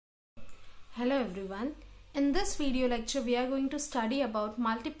Hello everyone. In this video lecture we are going to study about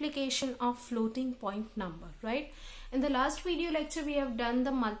multiplication of floating point number, right? In the last video lecture we have done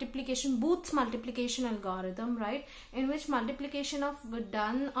the Booth's multiplication algorithm, right? In which multiplication of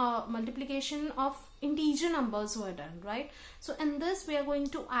integer numbers were done, right? So in this we are going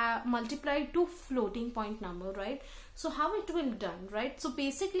to multiply two floating point number, right? So how it will done, right? So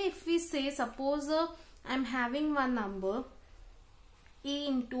basically if we say suppose I'm having one number a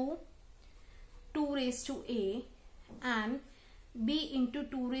into 2 raised to a and b into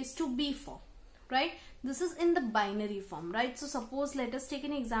 2 raised to b form, right? This is in the binary form, right? So suppose let us take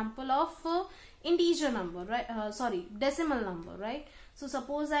an example of integer number, right? Decimal number, right? So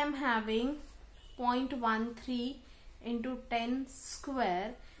suppose I am having 0.13 into 10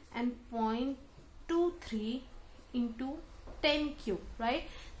 square and 0.23 into 10 cube, right?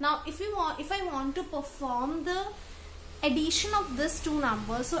 Now if I want to perform the addition of these two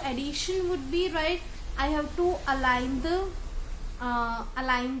numbers, so addition would be, right, I have to align the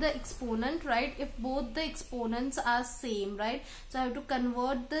exponent, right? If both the exponents are same, right, so I have to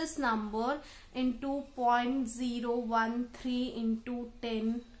convert this number into 0.013 into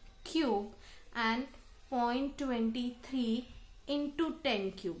 10 cube and 0.23 into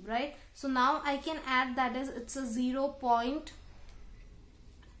 10 cube, right? So now I can add, that is, it's a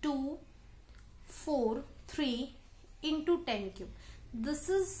 0.243 into 10 cube. This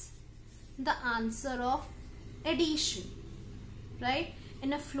is the answer of addition, right?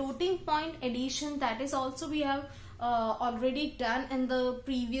 In a floating point addition, that is also we have already done in the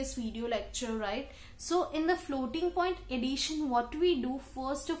previous video lecture, right? So in the floating point addition, what we do,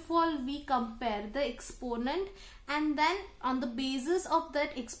 first of all we compare the exponent, and then on the basis of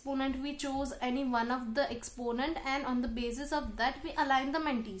that exponent we chose any one of the exponent, and on the basis of that we align the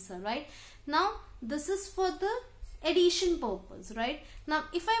mantissa, right? Now this is for the addition purpose, right? Now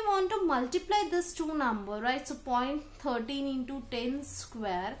if I want to multiply this two number, right, so 0.13 into 10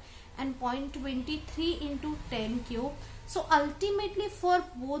 square and 0.23 into 10 cube, so ultimately for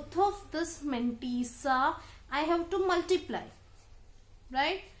both of this mantissa I have to multiply,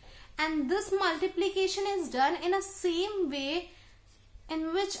 right? And this multiplication is done in a same way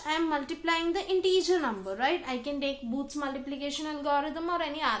in which I am multiplying the integer number, right? I can take Booth's multiplication algorithm or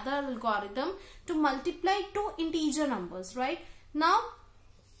any other algorithm to multiply two integer numbers, right? Now,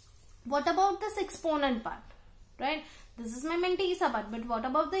 what about this exponent part, right? This is my mantissa part, but what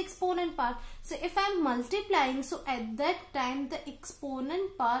about the exponent part? So, if I am multiplying, so at that time the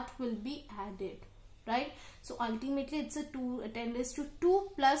exponent part will be added, right? So ultimately it's a 10 raised to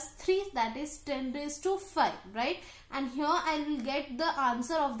 2 plus 3, that is 10 raised to 5, right? And here I will get the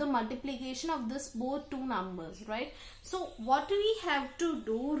answer of the multiplication of this both two numbers, right? So what we have to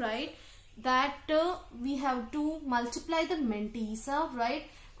do, right, that we have to multiply the mantissa, right,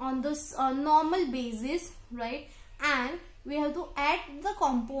 on this normal basis, right? And we have to add the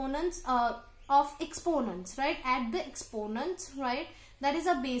components of exponents, right? Add the exponents, right? That is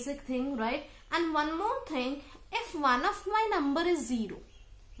a basic thing, right? And one more thing, if one of my number is 0,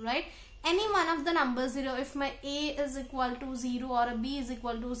 right, any one of the numbers 0, if my a is equal to 0 or a b is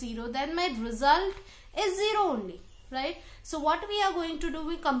equal to 0, then my result is 0 only, right? So what we are going to do,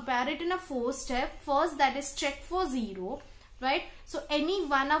 we compare it in a 4-step. First, that is check for 0, right? So any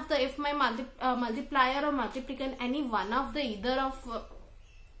one of the, if my multiplier or multiplicand, any one of the either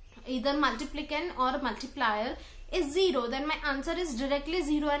multiplicand or multiplier is 0, then my answer is directly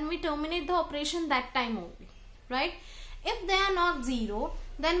 0 and we terminate the operation that time only, right? If they are not 0,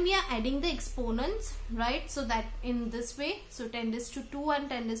 then we are adding the exponents, right? So that in this way, so 10 raised to 2 and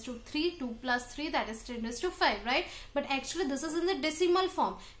 10 raised to 3, 2 plus 3, that is 10 raised to 5, right? But actually this is in the decimal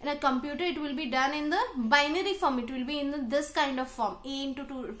form. In a computer it will be done in the binary form. It will be in this kind of form, a into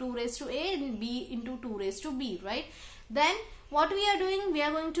 2 raised to a and b into 2 raised to b, right? Then what we are doing, we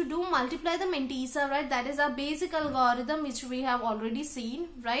are going to do multiply the mantissa, right? That is our basic algorithm which we have already seen,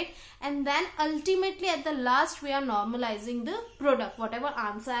 right? And then ultimately at the last we are normalizing the product. Whatever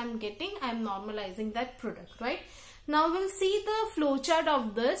answer I am getting, I am normalizing that product, right? Now we'll see the flowchart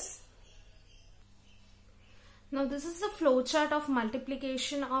of this. Now this is the flowchart of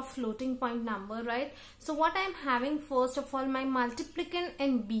multiplication of floating point number, right? So what I am having, first of all, my multiplicand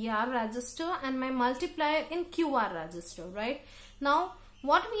in BR register and my multiplier in QR register, right? Now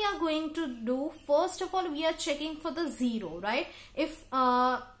what we are going to do, first of all we are checking for the 0, right? If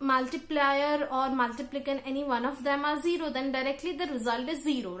multiplier or multiplicand, any one of them are 0, then directly the result is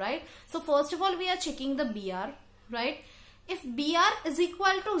 0, right? So first of all we are checking the BR, right? If BR is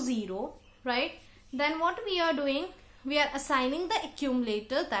equal to 0, right, then what we are doing, we are assigning the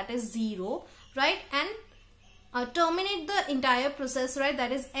accumulator, that is 0, right? And terminate the entire process, right?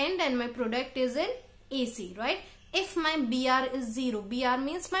 That is end and my product is in AC, right? If my BR is 0, BR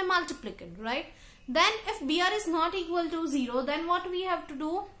means my multiplicand, right? Then if BR is not equal to 0, then what we have to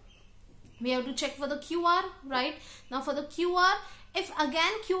do? We have to check for the QR, right? Now for the QR, if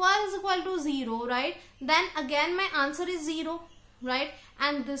again QR is equal to 0, right? Then again my answer is 0, right?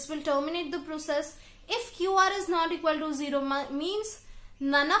 And this will terminate the process. If QR is not equal to 0 means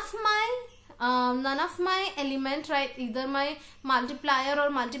none of my element, right, either my multiplier or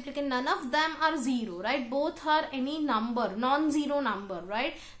multiplicand, none of them are 0, right? Both are any number, non-zero number,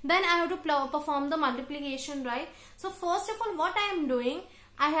 right? Then I have to perform the multiplication, right? So first of all, what I am doing,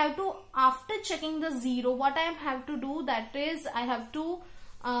 I have to, after checking the 0, what I have to do, that is I have to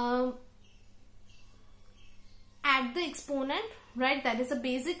add the exponent, right? That is a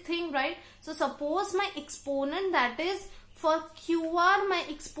basic thing, right? So suppose my exponent, that is for QR, my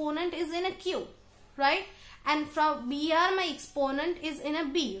exponent is in a Q, right? And from BR, my exponent is in a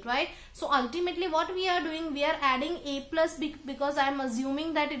B, right? So ultimately what we are doing, we are adding A plus B because I am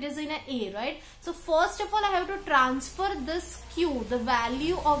assuming that it is in a A, right? So first of all, I have to transfer this Q, the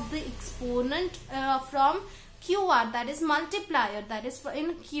value of the exponent from QR, that is multiplier, that is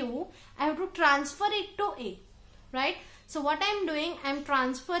in Q, I have to transfer it to A, right? So what I am doing, I am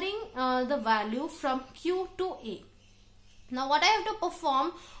transferring the value from Q to A. Now what I have to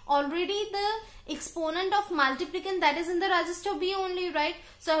perform, already the exponent of multiplicand, that is in the register B only, right?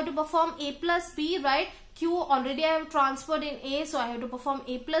 So I have to perform A plus B, right? Q already I have transferred in A, so I have to perform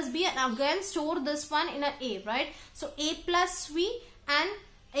A plus B and again store this one in a A, right? So A plus B and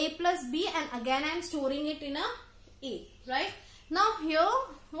A plus B, and again I am storing it in a, right? Now here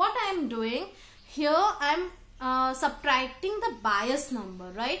what I am doing, here I am subtracting the bias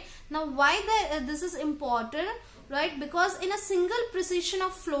number, right? Now why this is important, right? Because in a single precision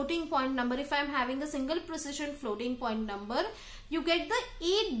of floating point number, if I am having a single precision floating point number, you get the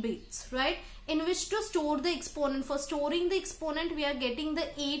 8 bits, right, in which to store the exponent. For storing the exponent, we are getting the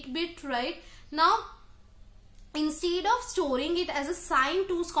 8 bit, right? Now instead of storing it as a sine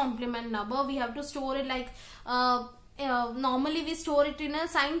 2's complement number, we have to store it like normally we store it in a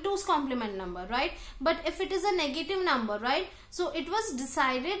sine 2's complement number, right? But if it is a negative number, right, so it was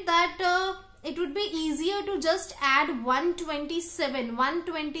decided that it would be easier to just add 127,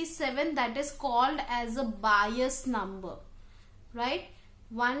 that is called as a bias number, right?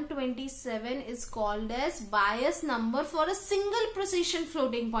 127 is called as bias number for a single precision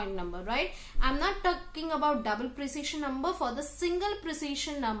floating point number, right? I'm not talking about double precision number, for the single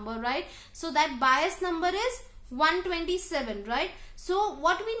precision number, right? So that bias number is 127, right? So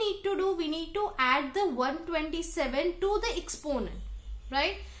what we need to do, we need to add the 127 to the exponent,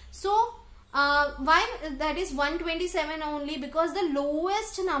 right? So why that is 127 only? Because the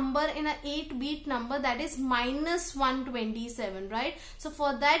lowest number in a 8-bit number, that is minus 127, right? So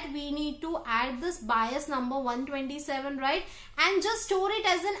for that we need to add this bias number 127, right? And just store it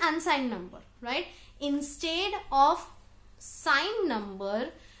as an unsigned number, right? Instead of signed number,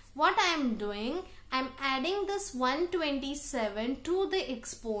 what I am doing, I am adding this 127 to the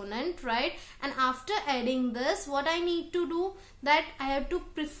exponent, right? And after adding this, what I need to do, that I have to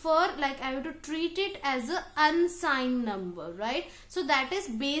prefer, like I have to treat it as an unsigned number, right? So that is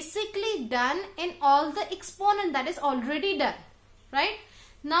basically done in all the exponent, that is already done, right?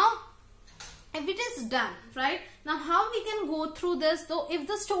 Now if it is done, right, now how we can go through this? Though if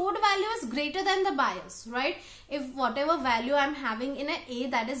the stored value is greater than the bias, right, if whatever value I am having in a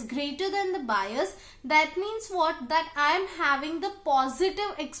that is greater than the bias, that means what? That I am having the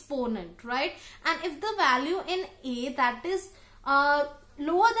positive exponent, right? And if the value in A, that is lower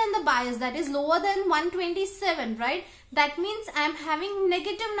than the bias, that is lower than 127, right, that means I am having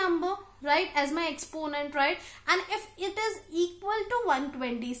negative number, right, as my exponent, right? And if it is equal to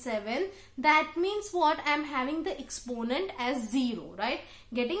 127, that means what? I am having the exponent as 0, right?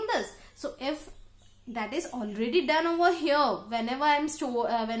 Getting this? So if that is already done over here, whenever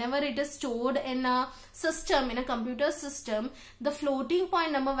whenever it is stored in a system, in a computer system, the floating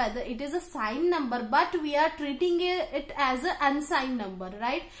point number, whether it is a signed number, but we are treating it as an unsigned number,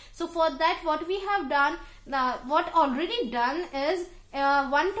 right? So for that, what we have done, what already done is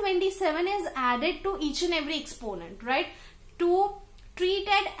 127 is added to each and every exponent, right, to treat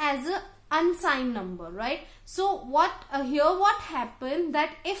it as a unsigned number, right? So what here what happened,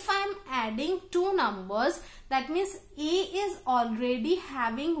 that if I am adding two numbers, that means A is already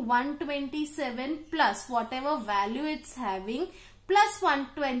having 127 plus whatever value it's having, plus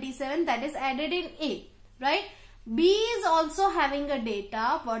 127, that is added in A, right? B is also having a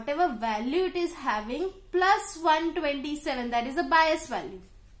data, whatever value it is having, plus 127, that is a bias value.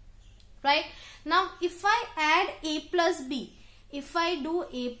 right? Now if I add a plus b, if I do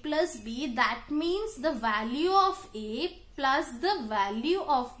a plus b, that means the value of a plus the value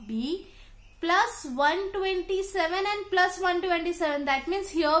of b plus 127 and plus 127. That means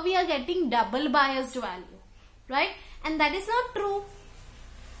here we are getting double biased value, right? And that is not true.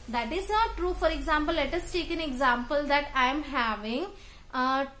 That is not true. For example, let us take an example that I am having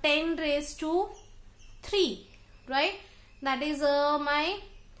 10 raised to 3, right? That is my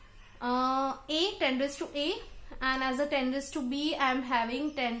a, 10 raised to a, and as a 10 raised to b, I am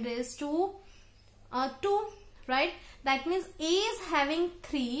having 10 raised to 2, right? That means a is having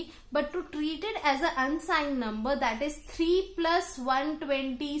 3, but to treat it as an unsigned number, that is 3 plus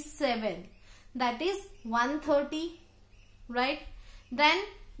 127, that is 130, right? Then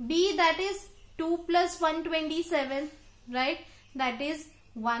b, that is 2 plus 127, right? That is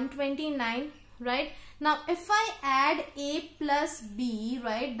 129, right? Now if I add a plus b,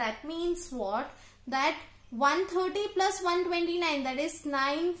 right, that means what? That 130 plus 129, that is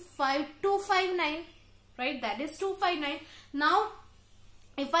 259, right? That is 259. Now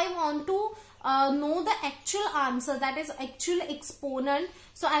if I want to know the actual answer, that is actual exponent,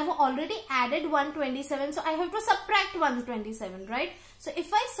 so I have already added 127, so I have to subtract 127, right? So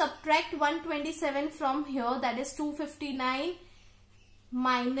if I subtract 127 from here, that is 259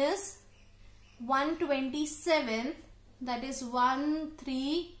 minus 127, that is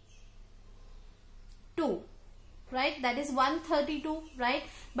 132, right? That is 132, right?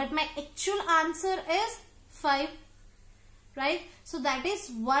 But my actual answer is 5, right? So that is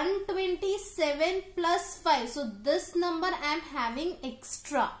 127 plus 5. So this number I am having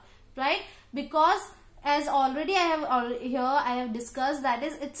extra, right? Because as already I have discussed, that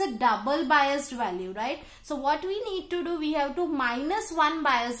is it's a double biased value, right? So what we need to do, we have to minus one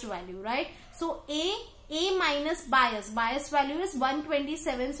biased value, right? So a minus bias value is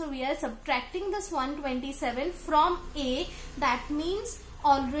 127, so we are subtracting this 127 from a. That means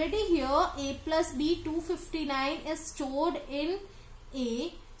already here a plus b 259 is stored in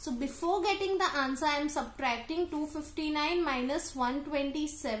a. So before getting the answer, I am subtracting 259 minus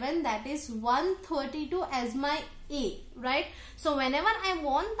 127, that is 132 as my a, right? So whenever I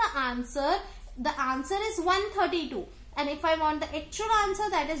want the answer is 132. And if I want the actual answer,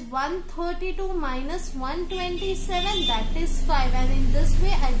 that is 132 minus 127, that is 5. And in this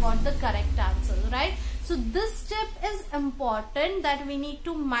way, I got the correct answer, right? So this step is important, that we need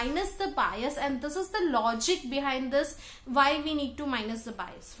to minus the bias, and this is the logic behind this, why we need to minus the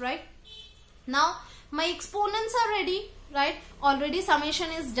bias, right? Now my exponents are ready, right? Already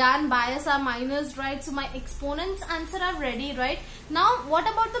summation is done, bias are minus, right? So my exponents answer are ready, right? Now what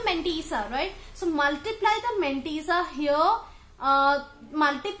about the mantissa, right? So multiply the mantissa here.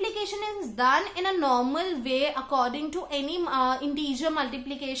 Multiplication is done in a normal way according to any integer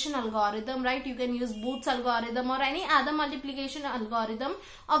multiplication algorithm, right? You can use Booth's algorithm or any other multiplication algorithm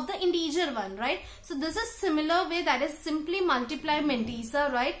of the integer one, right? So this is similar way, that is simply multiply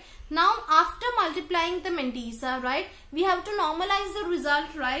mantissa, right? Now after multiplying the mantissa, right, we have to normalize the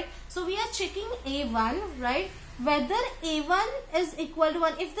result, right? So we are checking a1, right, whether a1 is equal to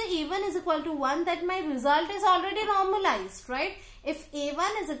 1. If the a1 is equal to 1, then my result is already normalized, right? If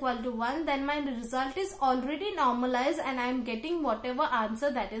a1 is equal to 1, then my result is already normalized and I am getting whatever answer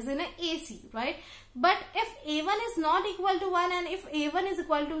that is in a AC, right? But if a1 is not equal to 1 and if a1 is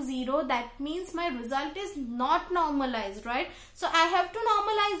equal to 0, that means my result is not normalized, right? So I have to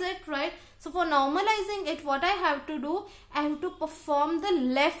normalize it, right? So for normalizing it, what I have to do, I have to perform the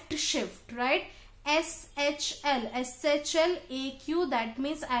left shift, right? SHL AQ, that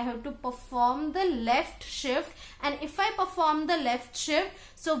means I have to perform the left shift, and if I perform the left shift,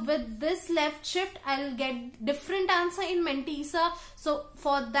 so with this left shift I'll get different answer in mantissa. So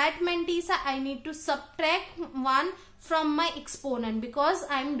for that mantissa I need to subtract 1 from my exponent because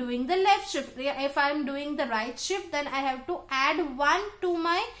I'm doing the left shift. If I'm doing the right shift, then I have to add 1 to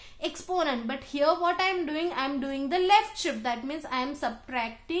my exponent, but here what I'm doing the left shift. That means I am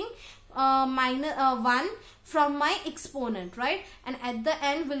subtracting minus 1 from my exponent, right? And at the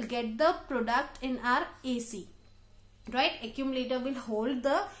end we'll get the product in our AC, right? Accumulator will hold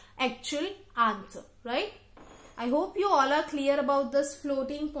the actual answer, right? I hope you all are clear about this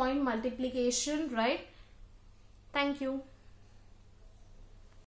floating point multiplication, right? Thank you.